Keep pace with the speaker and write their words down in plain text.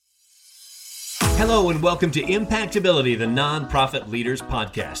Hello and welcome to Impactability, the Nonprofit Leaders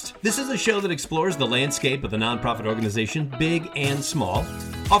Podcast. This is a show that explores the landscape of the nonprofit organization, big and small,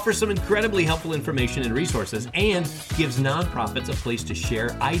 offers some incredibly helpful information and resources, and gives nonprofits a place to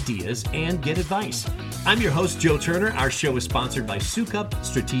share ideas and get advice. I'm your host, Joe Turner. Our show is sponsored by Sukup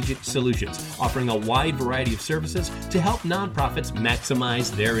Strategic Solutions, offering a wide variety of services to help nonprofits maximize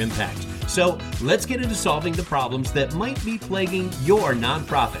their impact. So let's get into solving the problems that might be plaguing your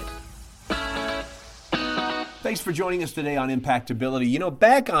nonprofit. Thanks for joining us today on Impactability. You know,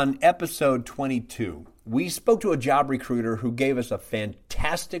 back on episode 22, we spoke to a job recruiter who gave us a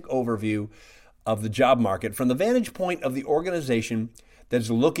fantastic overview of the job market from the vantage point of the organization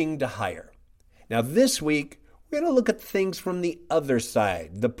that's looking to hire. Now, this week, we're going to look at things from the other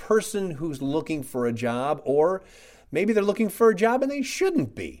side, the person who's looking for a job, or maybe they're looking for a job and they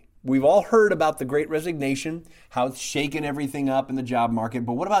shouldn't be. We've all heard about the Great Resignation, how it's shaken everything up in the job market,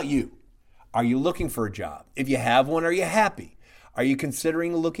 but what about you? Are you looking for a job? If you have one, are you happy? Are you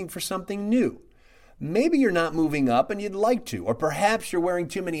considering looking for something new? Maybe you're not moving up and you'd like to, or perhaps you're wearing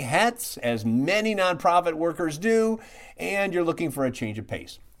too many hats, as many nonprofit workers do, and you're looking for a change of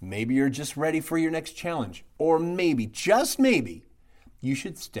pace. Maybe you're just ready for your next challenge, or maybe, just maybe, you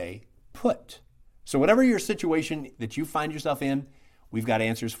should stay put. So whatever your situation that you find yourself in, we've got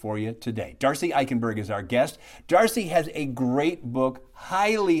answers for you today. Darcy Eichenberg is our guest. Darcy has a great book,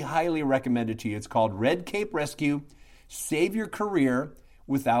 highly recommended to you. It's called Red Cape Rescue: Save Your Career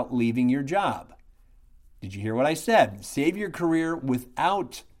Without Leaving Your Job. Did you hear what I said? Save your career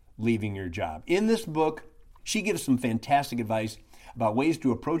without leaving your job. In this book, she gives some fantastic advice about ways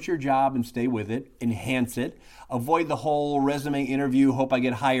to approach your job and stay with it, enhance it, avoid the whole resume interview, hope I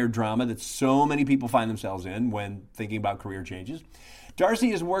get hired drama that so many people find themselves in when thinking about career changes.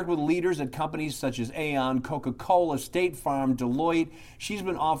 Darcy has worked with leaders at companies such as Aon, Coca-Cola, State Farm, Deloitte. She's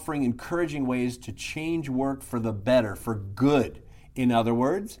been offering encouraging ways to change work for the better, for good. In other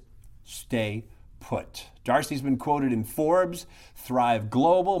words, stay put. Darcy's been quoted in Forbes, Thrive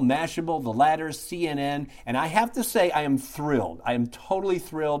Global, Mashable, The Ladder, CNN, and I have to say I am thrilled. I am totally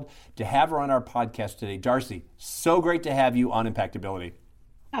thrilled to have her on our podcast today. Darcy, so great to have you on Impactability.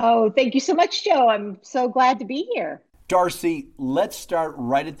 Oh, thank you so much, Joe. I'm so glad to be here. Darcy, let's start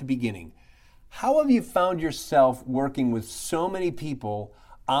right at the beginning. How have you found yourself working with so many people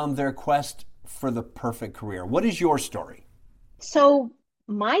on their quest for the perfect career? What is your story? So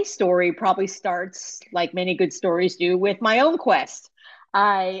my story probably starts, like many good stories do, with my own quest.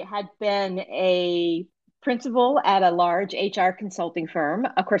 I had been a principal at a large HR consulting firm.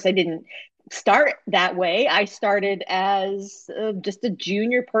 Of course, I didn't start that way. I started as just a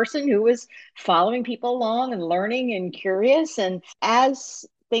junior person who was following people along and learning and curious. And as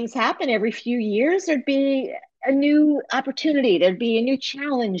things happen every few years, there'd be a new opportunity, there'd be a new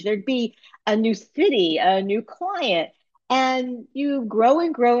challenge, there'd be a new city, a new client. And you grow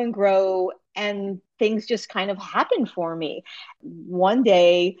and grow and grow, and things just kind of happen for me. One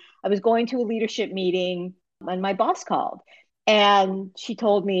day, I was going to a leadership meeting, and my boss called. And she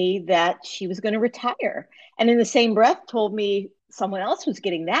told me that she was going to retire. And in the same breath, told me someone else was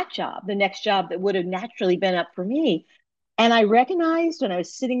getting that job, the next job that would have naturally been up for me. And I recognized when I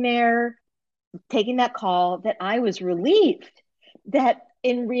was sitting there taking that call that I was relieved that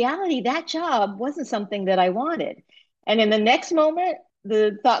in reality, that job wasn't something that I wanted. And in the next moment,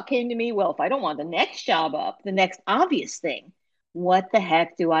 the thought came to me, well, if I don't want the next job up, the next obvious thing, what the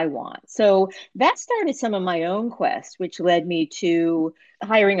heck do I want? So that started some of my own quest, which led me to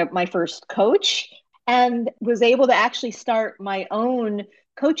hiring up my first coach and was able to actually start my own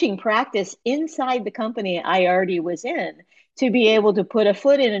coaching practice inside the company I already was in to be able to put a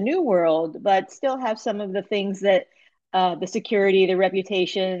foot in a new world, but still have some of the things that the security, the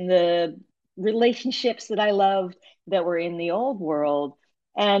reputation, the relationships that I loved that were in the old world.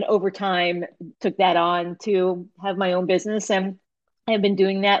 And over time, took that on to have my own business. And I've been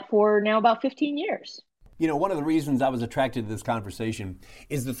doing that for now about 15 years. You know, one of the reasons I was attracted to this conversation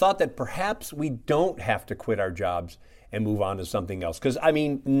is the thought that perhaps we don't have to quit our jobs and move on to something else. Because,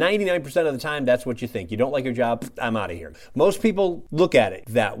 99% of the time, that's what you think. You don't like your job, I'm out of here. Most people look at it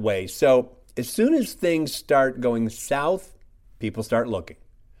that way. So as soon as things start going south, people start looking.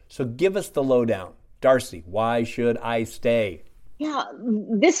 So give us the lowdown. Darcy, why should I stay? Yeah,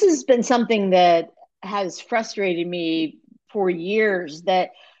 this has been something that has frustrated me for years, that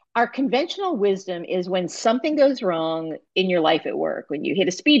our conventional wisdom is when something goes wrong in your life at work, when you hit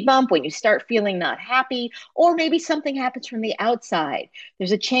a speed bump, when you start feeling not happy, or maybe something happens from the outside.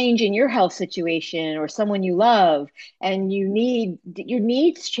 There's a change in your health situation or someone you love, and your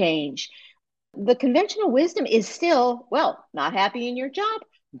needs change. The conventional wisdom is still, well, not happy in your job,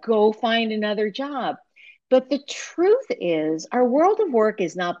 go find another job. But the truth is, our world of work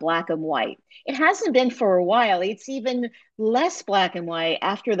is not black and white. It hasn't been for a while. It's even less black and white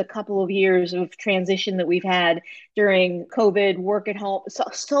after the couple of years of transition that we've had during COVID, work at home,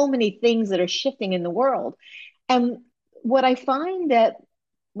 so many things that are shifting in the world. And what I find that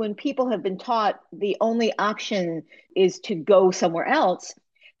when people have been taught the only option is to go somewhere else,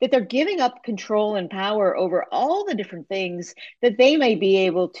 that they're giving up control and power over all the different things that they may be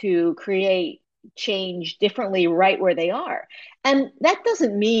able to create change differently right where they are. And that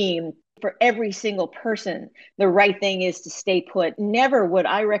doesn't mean for every single person, the right thing is to stay put. Never would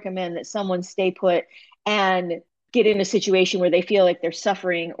I recommend that someone stay put and get in a situation where they feel like they're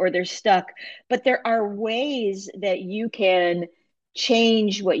suffering or they're stuck. But there are ways that you can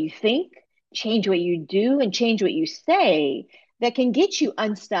change what you think, change what you do, and change what you say that can get you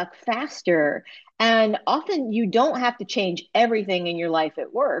unstuck faster. And often you don't have to change everything in your life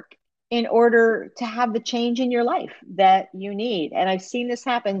at work in order to have the change in your life that you need. And I've seen this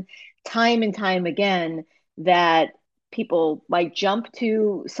happen time and time again that people like jump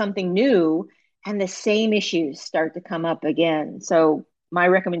to something new and the same issues start to come up again. So, my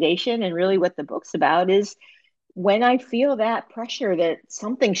recommendation and really what the book's about is when I feel that pressure that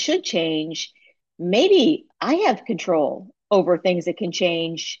something should change, maybe I have control over things that can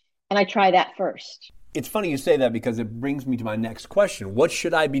change, and I try that first. It's funny you say that because it brings me to my next question. What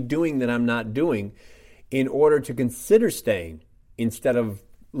should I be doing that I'm not doing in order to consider staying instead of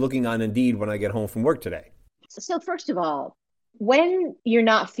looking on Indeed when I get home from work today? So, first of all, when you're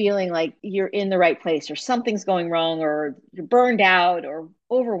not feeling like you're in the right place or something's going wrong or you're burned out or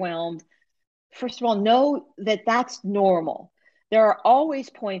overwhelmed, first of all, know that that's normal. There are always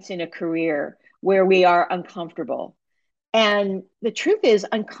points in a career where we are uncomfortable. And the truth is,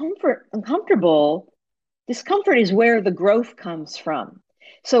 uncomfortable, discomfort is where the growth comes from.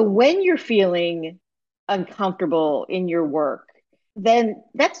 So when you're feeling uncomfortable in your work, then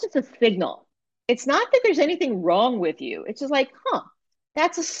that's just a signal. It's not that there's anything wrong with you. It's just like,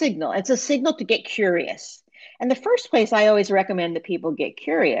 that's a signal. It's a signal to get curious. And the first place I always recommend that people get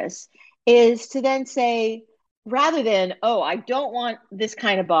curious is to then say, rather than, oh, I don't want this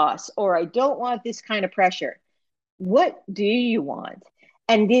kind of boss or I don't want this kind of pressure, what do you want?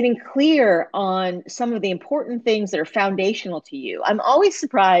 And getting clear on some of the important things that are foundational to you. I'm always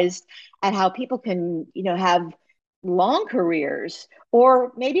surprised at how people can, have long careers,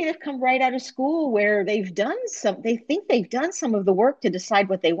 or maybe they've come right out of school where they think they've done some of the work to decide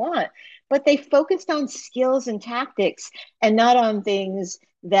what they want, but they focused on skills and tactics and not on things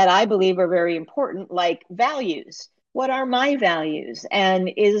that I believe are very important, like values. What are my values? And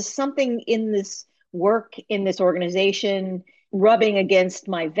is something in this work in this organization rubbing against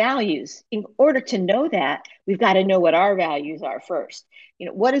my values? In order to know that, we've got to know what our values are first.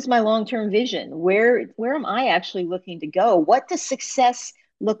 What is my long-term vision? Where am I actually looking to go? What does success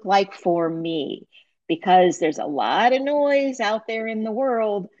look like for me? Because there's a lot of noise out there in the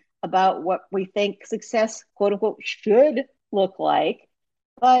world about what we think success, quote unquote, should look like,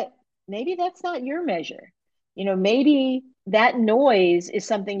 but maybe that's not your measure. Maybe that noise is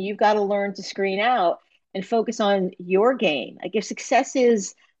something you've got to learn to screen out and focus on your game. Like if success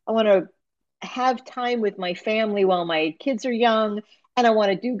is, I want to have time with my family while my kids are young, and I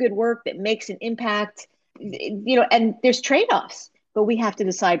want to do good work that makes an impact, and there's trade-offs, but we have to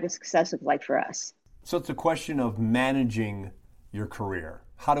decide what success looks like for us. So it's a question of managing your career.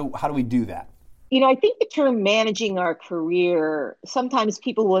 How do we do that? I think the term managing our career, sometimes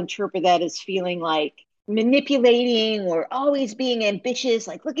people will interpret that as feeling like manipulating or always being ambitious,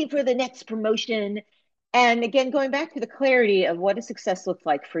 like looking for the next promotion. And again, going back to the clarity of what does success look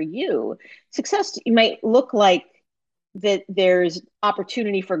like for you, success might look like that there's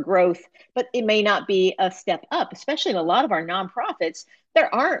opportunity for growth, but it may not be a step up, especially in a lot of our nonprofits.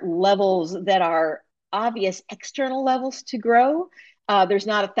 There aren't levels that are obvious external levels to grow. There's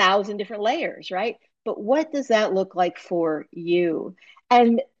not 1,000 different layers, right? But what does that look like for you?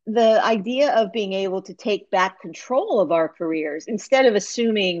 And the idea of being able to take back control of our careers instead of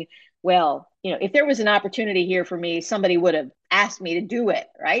assuming, well, if there was an opportunity here for me, somebody would have asked me to do it,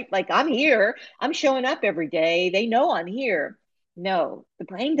 right? Like I'm here, I'm showing up every day. They know I'm here. No, the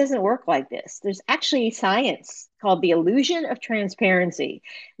brain doesn't work like this. There's actually science called the illusion of transparency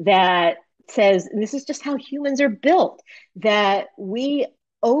that says, and this is just how humans are built, that we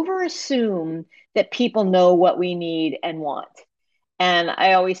overassume that people know what we need and want. And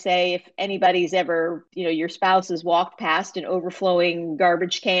I always say, if anybody's ever, your spouse has walked past an overflowing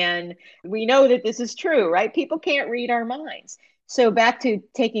garbage can, we know that this is true, right? People can't read our minds. So back to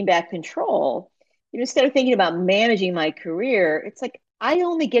taking back control, instead of thinking about managing my career, it's like, I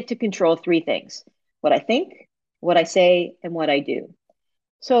only get to control three things: what I think, what I say, and what I do.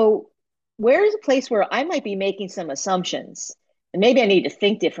 So, where's a place where I might be making some assumptions? And maybe I need to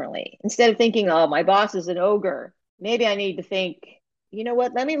think differently. Instead of thinking, oh, my boss is an ogre, maybe I need to think, you know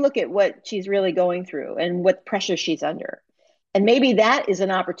what? Let me look at what she's really going through and what pressure she's under. And maybe that is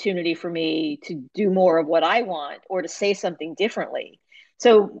an opportunity for me to do more of what I want or to say something differently.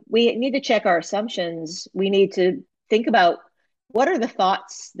 So we need to check our assumptions. We need to think about what are the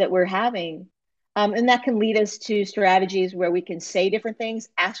thoughts that we're having. And that can lead us to strategies where we can say different things,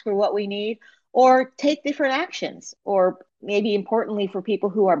 ask for what we need, or take different actions. Or maybe importantly, for people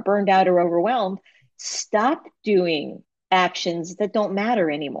who are burned out or overwhelmed, stop doing actions that don't matter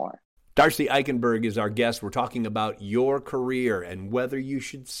anymore. Darcy Eichenberg is our guest. We're talking about your career and whether you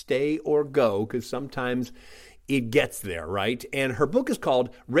should stay or go, because sometimes it gets there, right? And her book is called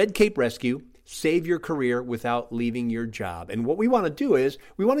Red Cape Rescue: Save Your Career Without Leaving Your Job. And what we want to do is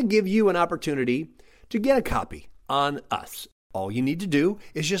we want to give you an opportunity to get a copy on us. All you need to do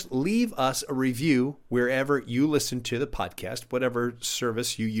is just leave us a review wherever you listen to the podcast, whatever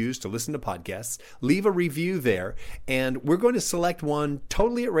service you use to listen to podcasts. Leave a review there, and we're going to select one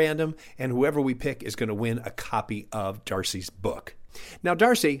totally at random, and whoever we pick is going to win a copy of Darcy's book. Now,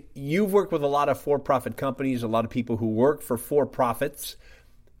 Darcy, you've worked with a lot of for-profit companies, a lot of people who work for for-profits.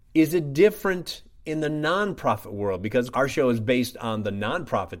 Is it different in the nonprofit world? Because our show is based on the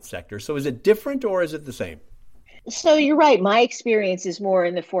nonprofit sector. So is it different or is it the same? So you're right. My experience is more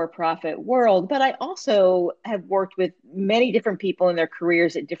in the for-profit world, but I also have worked with many different people in their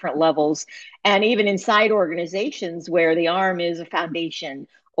careers at different levels, and even inside organizations where the arm is a foundation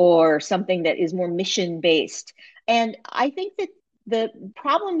or something that is more mission-based. And I think that the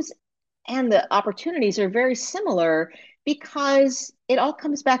problems and the opportunities are very similar because it all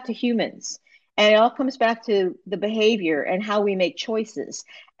comes back to humans. And it all comes back to the behavior and how we make choices.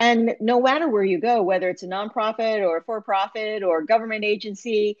 And no matter where you go, whether it's a nonprofit or a for-profit or government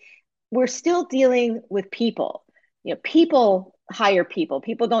agency, we're still dealing with people. You know, people hire people.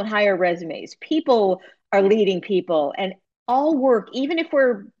 People don't hire resumes. People are leading people. And all work, even if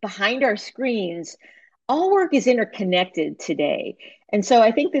we're behind our screens, all work is interconnected today. And so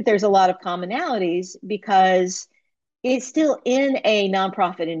I think that there's a lot of commonalities because it's still in a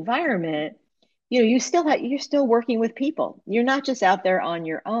nonprofit environment. You know, you're still working with people. You're not just out there on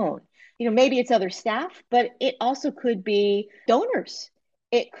your own. You know, maybe it's other staff, but it also could be donors.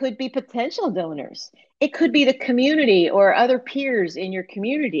 It could be potential donors. It could be the community or other peers in your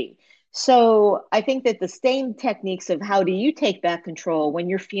community. So I think that the same techniques of how do you take back control when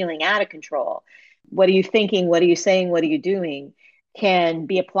you're feeling out of control, what are you thinking, what are you saying, what are you doing, can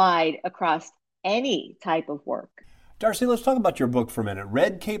be applied across any type of work. Darcy, let's talk about your book for a minute.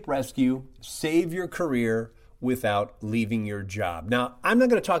 Red Cape Rescue: Save Your Career Without Leaving Your Job. Now, I'm not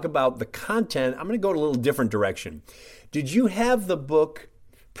going to talk about the content. I'm going to go in a little different direction. Did you have the book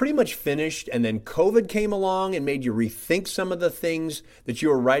pretty much finished and then COVID came along and made you rethink some of the things that you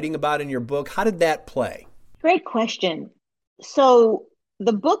were writing about in your book? How did that play? Great question. So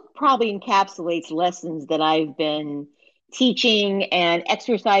the book probably encapsulates lessons that I've been teaching and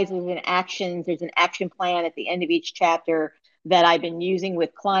exercises and actions. There's an action plan at the end of each chapter that I've been using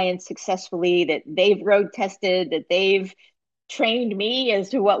with clients successfully, that they've road tested, that they've trained me as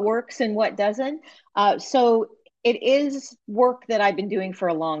to what works and what doesn't. So it is work that I've been doing for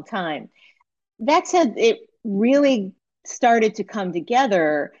a long time. That said, it really started to come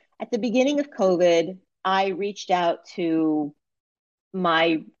together at the beginning of COVID. I reached out to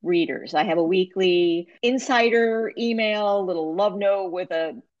my readers. I have a weekly insider email, little love note with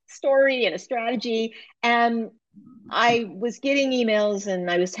a story and a strategy. And I was getting emails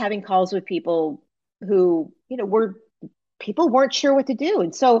and I was having calls with people who, you know, people weren't sure what to do.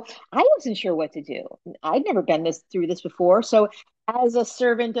 And so I wasn't sure what to do. I'd never been through this before. So as a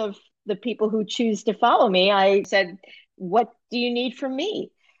servant of the people who choose to follow me, I said, what do you need from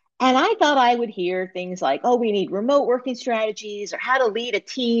me? And I thought I would hear things like, oh, we need remote working strategies or how to lead a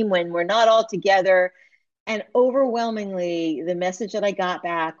team when we're not all together. And overwhelmingly, the message that I got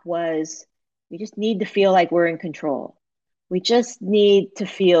back was, we just need to feel like we're in control. We just need to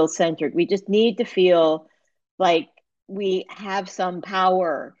feel centered. We just need to feel like we have some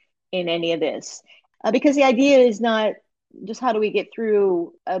power in any of this. Because the idea is not just how do we get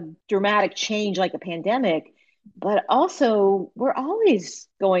through a dramatic change like a pandemic, but also we're always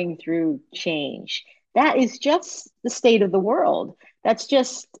going through change. That is just the state of the world. That's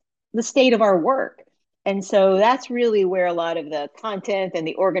just the state of our work. And so that's really where a lot of the content and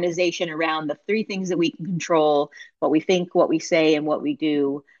the organization around the three things that we can control, what we think, what we say, and what we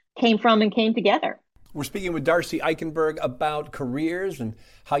do, came from and came together. We're speaking with Darcy Eichenberg about careers and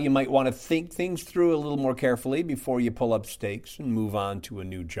how you might want to think things through a little more carefully before you pull up stakes and move on to a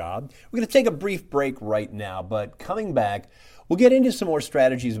new job. We're going to take a brief break right now, but coming back, we'll get into some more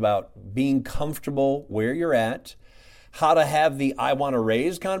strategies about being comfortable where you're at, how to have the I want to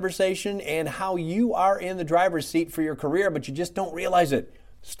raise conversation, and how you are in the driver's seat for your career, but you just don't realize it.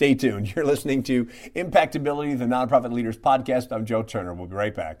 Stay tuned. You're listening to Impactability, the Nonprofit Leaders Podcast. I'm Joe Turner. We'll be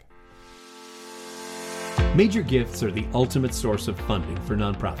right back. Major gifts are the ultimate source of funding for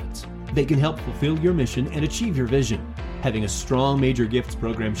nonprofits. They can help fulfill your mission and achieve your vision. Having a strong major gifts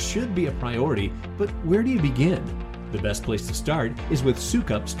program should be a priority, but where do you begin? The best place to start is with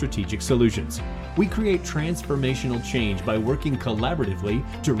Sukup Strategic Solutions. We create transformational change by working collaboratively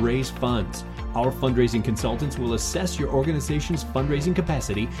to raise funds. Our fundraising consultants will assess your organization's fundraising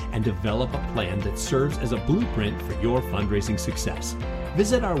capacity and develop a plan that serves as a blueprint for your fundraising success.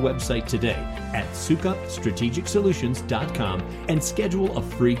 Visit our website today at sukupstrategicsolutions.com and schedule a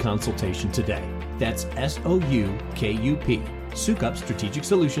free consultation today. That's SOUKUP,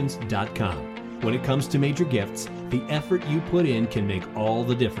 sukupstrategicsolutions.com. When it comes to major gifts, the effort you put in can make all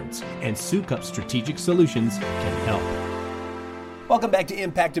the difference, and Sukup Strategic Solutions can help. Welcome back to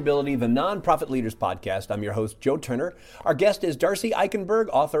Impactability, the Nonprofit Leaders Podcast. I'm your host, Joe Turner. Our guest is Darcy Eichenberg,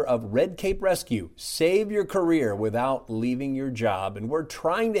 author of Red Cape Rescue, Save Your Career Without Leaving Your Job. And we're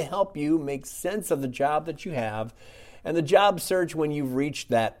trying to help you make sense of the job that you have and the job search when you've reached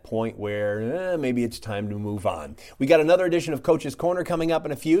that point where maybe it's time to move on. We got another edition of Coach's Corner coming up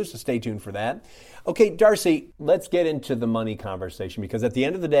in a few, so stay tuned for that. Okay, Darcy, let's get into the money conversation, because at the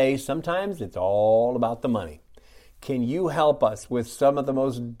end of the day, sometimes it's all about the money. Can you help us with some of the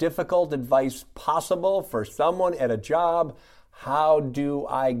most difficult advice possible for someone at a job? How do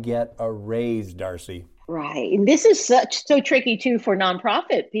I get a raise, Darcy? Right. And this is so tricky too for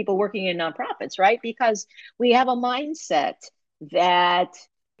nonprofit people working in nonprofits, right? Because we have a mindset that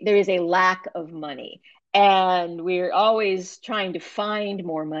there is a lack of money and we're always trying to find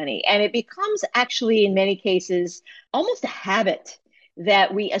more money. And it becomes actually, in many cases, almost a habit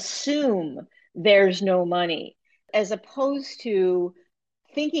that we assume there's no money, as opposed to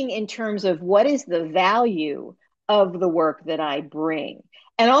thinking in terms of what is the value of the work that I bring.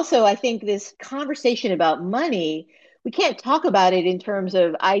 And also, I think this conversation about money, we can't talk about it in terms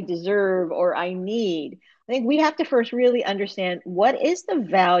of I deserve or I need. I think we have to first really understand what is the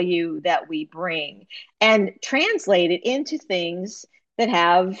value that we bring and translate it into things that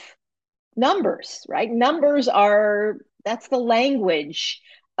have numbers, right? Numbers that's the language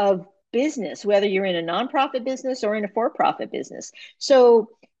of business, whether you're in a nonprofit business or in a for-profit business. So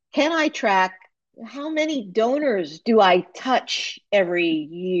can I track how many donors do I touch every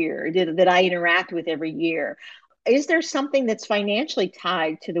year, that I interact with every year? Is there something that's financially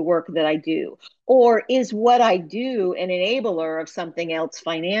tied to the work that I do? Or is what I do an enabler of something else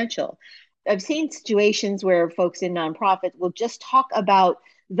financial? I've seen situations where folks in nonprofits will just talk about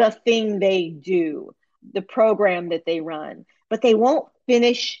the thing they do, the program that they run, but they won't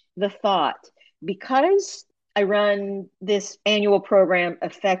finish the thought. Because I run this annual program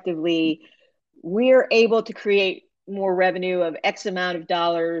effectively, we're able to create more revenue of X amount of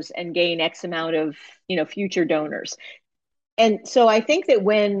dollars and gain X amount of, future donors. And so I think that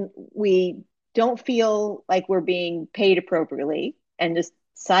when we don't feel like we're being paid appropriately, and just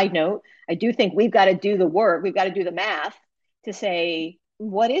side note, I do think we've got to do the work, we've got to do the math to say,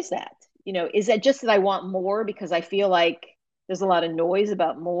 what is that? Is that just that I want more because I feel like there's a lot of noise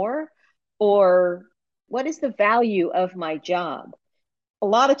about more? Or what is the value of my job? A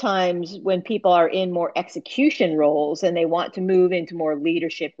lot of times when people are in more execution roles and they want to move into more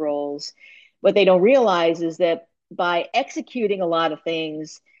leadership roles, what they don't realize is that by executing a lot of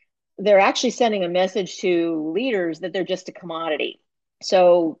things, they're actually sending a message to leaders that they're just a commodity.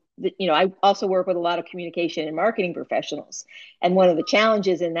 So, I also work with a lot of communication and marketing professionals. And one of the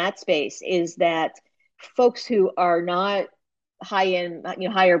challenges in that space is that folks who are not high-end,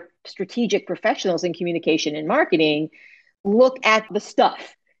 higher strategic professionals in communication and marketing look at the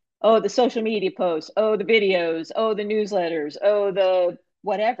stuff. Oh, the social media posts. Oh, the videos. Oh, the newsletters. Oh, the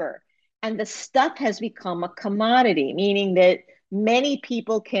whatever. And the stuff has become a commodity, meaning that many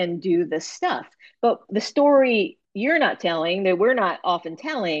people can do the stuff. But the story you're not telling, that we're not often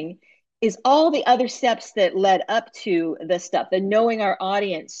telling, is all the other steps that led up to the stuff, the knowing our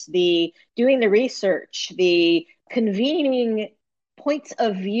audience, the doing the research, the convening points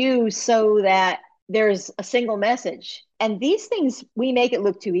of view so that there's a single message. And these things, we make it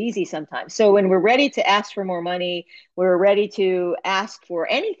look too easy sometimes. So when we're ready to ask for more money, we're ready to ask for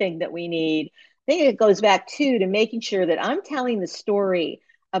anything that we need, I think it goes back to making sure that I'm telling the story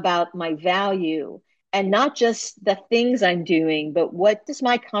about my value and not just the things I'm doing, but what does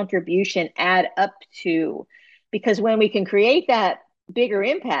my contribution add up to? Because when we can create that bigger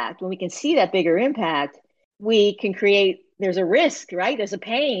impact, when we can see that bigger impact, we can create, there's a risk, right? There's a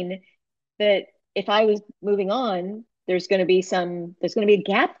pain that if I was moving on, there's going to be a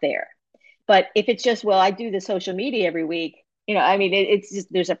gap there. But if it's just, well, I do the social media every week, I mean, it's just,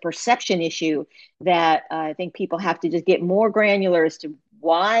 there's a perception issue that I think people have to just get more granular as to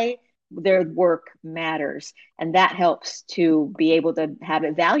why their work matters. And that helps to be able to have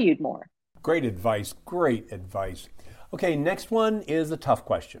it valued more. Great advice. Great advice. Okay, next one is a tough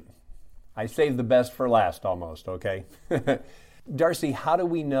question. I saved the best for last almost, okay? Darcy, how do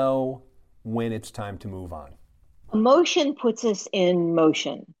we know when it's time to move on? Emotion puts us in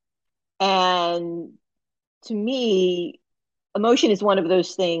motion. And to me, emotion is one of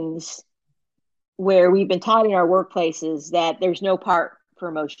those things where we've been taught in our workplaces that there's no part for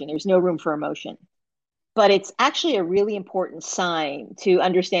emotion. There's no room for emotion. But it's actually a really important sign to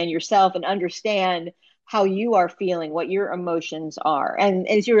understand yourself and understand how you are feeling, what your emotions are. And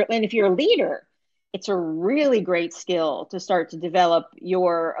if you're a leader, it's a really great skill to start to develop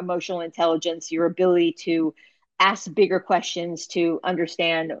your emotional intelligence, your ability to ask bigger questions, to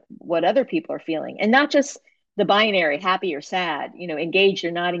understand what other people are feeling, and not just the binary, happy or sad, engaged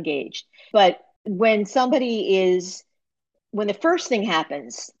or not engaged. But when the first thing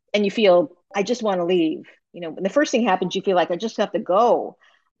happens and you feel, I just want to leave, when the first thing happens, you feel like I just have to go.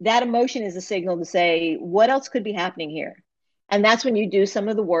 That emotion is a signal to say, what else could be happening here? And that's when you do some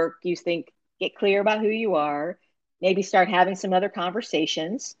of the work. You think, get clear about who you are, maybe start having some other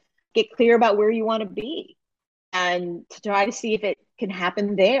conversations, get clear about where you want to be, and to try to see if it can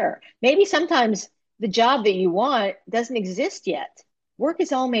happen there. Maybe sometimes the job that you want doesn't exist yet. Work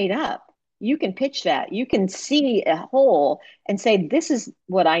is all made up. You can pitch that. You can see a hole and say, this is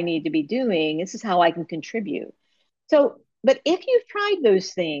what I need to be doing. This is how I can contribute. But if you've tried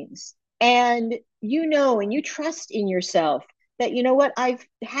those things and and you trust in yourself that, I've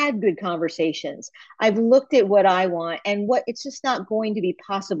had good conversations. I've looked at what I want and it's just not going to be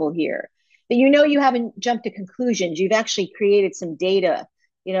possible here. That you haven't jumped to conclusions. You've actually created some data.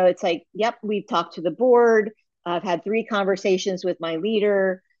 It's like, yep, we've talked to the board. I've had 3 conversations with my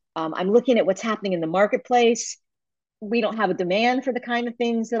leader. I'm looking at what's happening in the marketplace. We don't have a demand for the kind of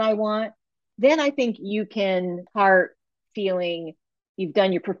things that I want. Then I think you can start feeling you've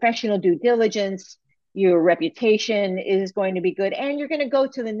done your professional due diligence, your reputation is going to be good, and you're going to go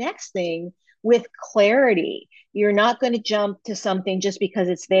to the next thing with clarity. You're not going to jump to something just because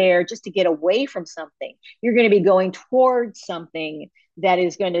it's there, just to get away from something. You're going to be going towards something that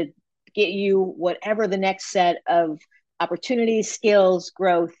is going to get you whatever the next set of opportunities, skills,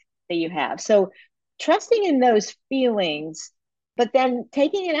 growth that you have. So trusting in those feelings, but then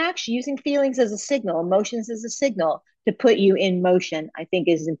taking an action, using feelings as a signal, emotions as a signal to put you in motion, I think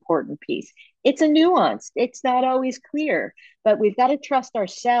is an important piece. It's a nuance. It's not always clear, but we've got to trust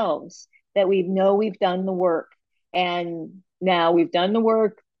ourselves that we've done the work. And now we've done the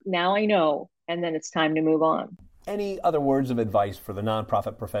work. Now I know. And then it's time to move on. Any other words of advice for the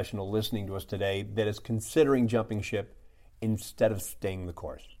nonprofit professional listening to us today that is considering jumping ship instead of staying the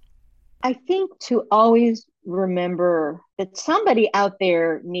course? I think to always remember that somebody out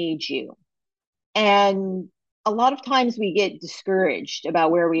there needs you. And a lot of times we get discouraged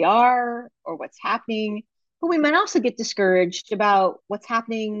about where we are or what's happening, but we might also get discouraged about what's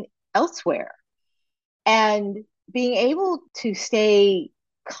happening elsewhere. And being able to stay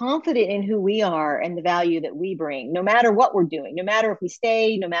confident in who we are and the value that we bring, no matter what we're doing, no matter if we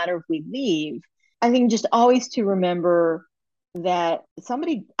stay, no matter if we leave, I think just always to remember that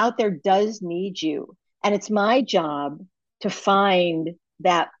somebody out there does need you. And it's my job to find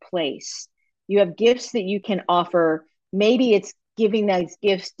that place. You have gifts that you can offer. Maybe it's giving those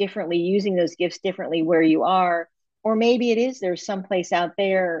gifts differently, using those gifts differently where you are. Or maybe it is there's some place out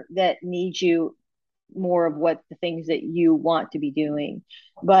there that needs you more of what the things that you want to be doing.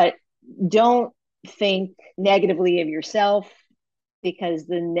 But don't think negatively of yourself, because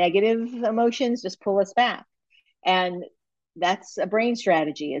the negative emotions just pull us back. And that's a brain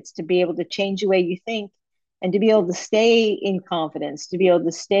strategy. It's to be able to change the way you think and to be able to stay in confidence, to be able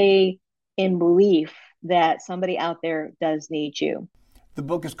to stay in belief that somebody out there does need you. The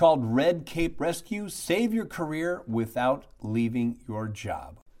book is called Red Cape Rescue: Save Your Career Without Leaving Your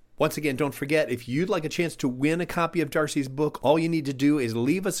Job. Once again, don't forget, if you'd like a chance to win a copy of Darcy's book, all you need to do is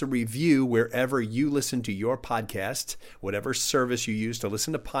leave us a review wherever you listen to your podcast, whatever service you use to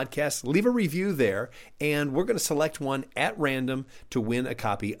listen to podcasts. Leave a review there, and we're going to select one at random to win a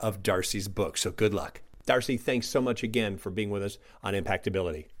copy of Darcy's book. So good luck. Darcy, thanks so much again for being with us on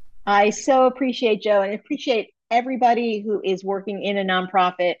Impactability. I so appreciate Joe and appreciate everybody who is working in a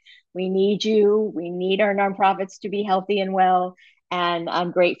nonprofit. We need you. We need our nonprofits to be healthy and well. And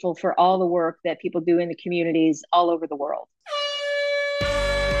I'm grateful for all the work that people do in the communities all over the world.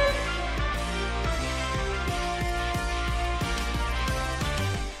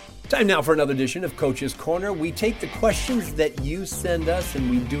 Time now for another edition of Coach's Corner. We take the questions that you send us, and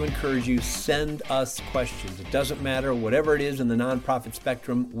we do encourage you, send us questions. It doesn't matter, whatever it is in the nonprofit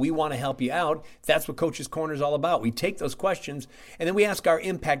spectrum, we want to help you out. That's what Coach's Corner is all about. We take those questions, and then we ask our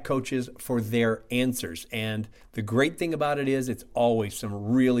impact coaches for their answers. And the great thing about it is it's always some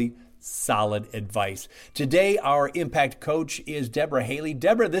really solid advice. Today, our impact coach is Deborah Haley.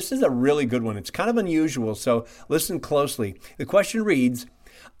 Deborah, this is a really good one. It's kind of unusual, so listen closely. The question reads,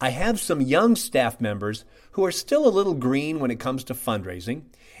 I have some young staff members who are still a little green when it comes to fundraising,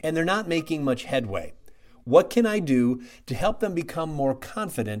 and they're not making much headway. What can I do to help them become more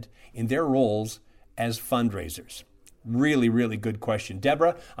confident in their roles as fundraisers? Really, really good question.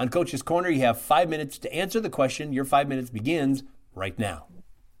 Deborah, on Coach's Corner, you have 5 minutes to answer the question. Your 5 minutes begins right now.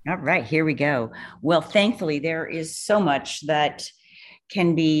 All right, here we go. Well, thankfully, there is so much that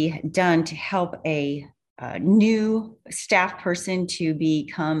can be done to help a new staff person to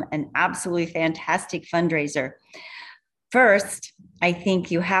become an absolutely fantastic fundraiser. First, I think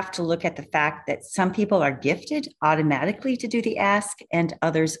you have to look at the fact that some people are gifted automatically to do the ask and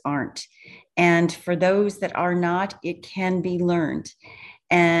others aren't. And for those that are not, it can be learned.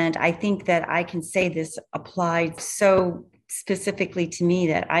 And I think that I can say this applied so specifically to me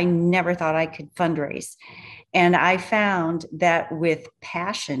that I never thought I could fundraise. And I found that with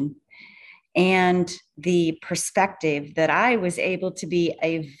passion and the perspective that I was able to be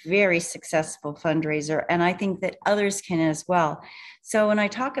a very successful fundraiser. And I think that others can as well. So when I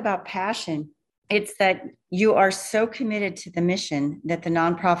talk about passion, it's that you are so committed to the mission that the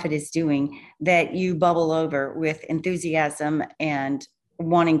nonprofit is doing that you bubble over with enthusiasm and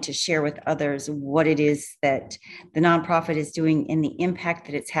wanting to share with others what it is that the nonprofit is doing and the impact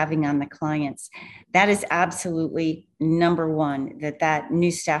that it's having on the clients. That is absolutely number one that new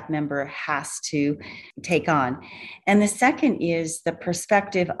staff member has to take on. And the second is the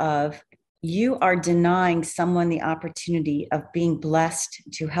perspective of you are denying someone the opportunity of being blessed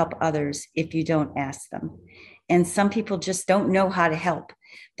to help others if you don't ask them. And some people just don't know how to help.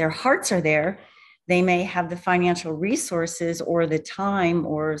 Their hearts are there. They may have the financial resources or the time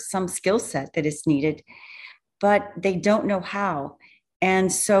or some skill set that is needed, but they don't know how. And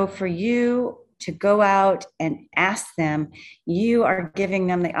so for you to go out and ask them, you are giving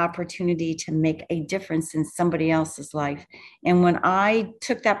them the opportunity to make a difference in somebody else's life. And when I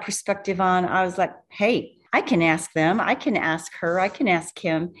took that perspective on, I was like, hey, I can ask them, I can ask her, I can ask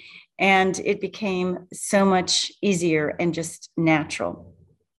him. And it became so much easier and just natural.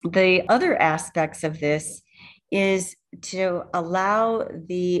 The other aspects of this is to allow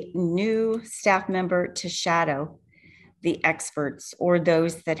the new staff member to shadow the experts or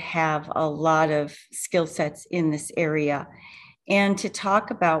those that have a lot of skill sets in this area and to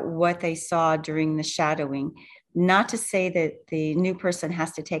talk about what they saw during the shadowing. Not to say that the new person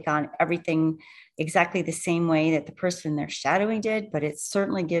has to take on everything exactly the same way that the person they're shadowing did, but it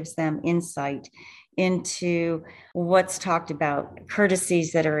certainly gives them insight into what's talked about,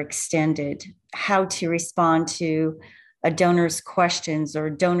 courtesies that are extended, how to respond to a donor's questions or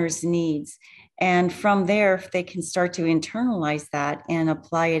donor's needs. And from there, they can start to internalize that and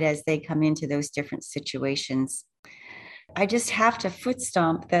apply it as they come into those different situations. I just have to foot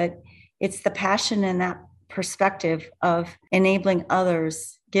stomp that it's the passion and that perspective of enabling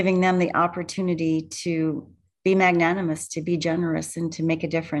others, giving them the opportunity to be magnanimous, to be generous, and to make a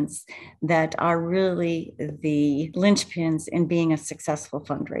difference that are really the linchpins in being a successful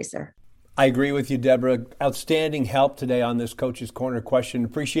fundraiser. I agree with you, Deborah. Outstanding help today on this Coach's Corner question.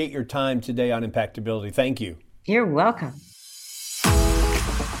 Appreciate your time today on Impactability. Thank you. You're welcome.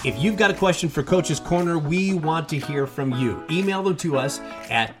 If you've got a question for Coach's Corner, we want to hear from you. Email them to us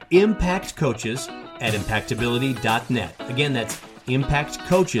at impactcoaches@impactability.net. Again, that's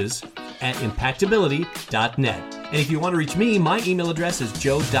impactcoaches@impactability.net. And if you want to reach me, my email address is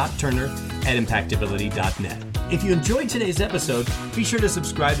joe.turner@impactability.net. If you enjoyed today's episode, be sure to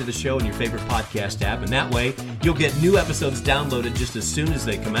subscribe to the show in your favorite podcast app, and that way you'll get new episodes downloaded just as soon as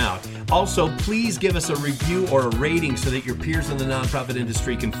they come out. Also, please give us a review or a rating so that your peers in the nonprofit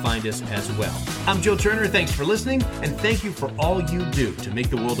industry can find us as well. I'm Joe Turner. Thanks for listening, and thank you for all you do to make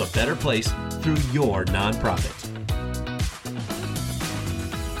the world a better place through your nonprofit.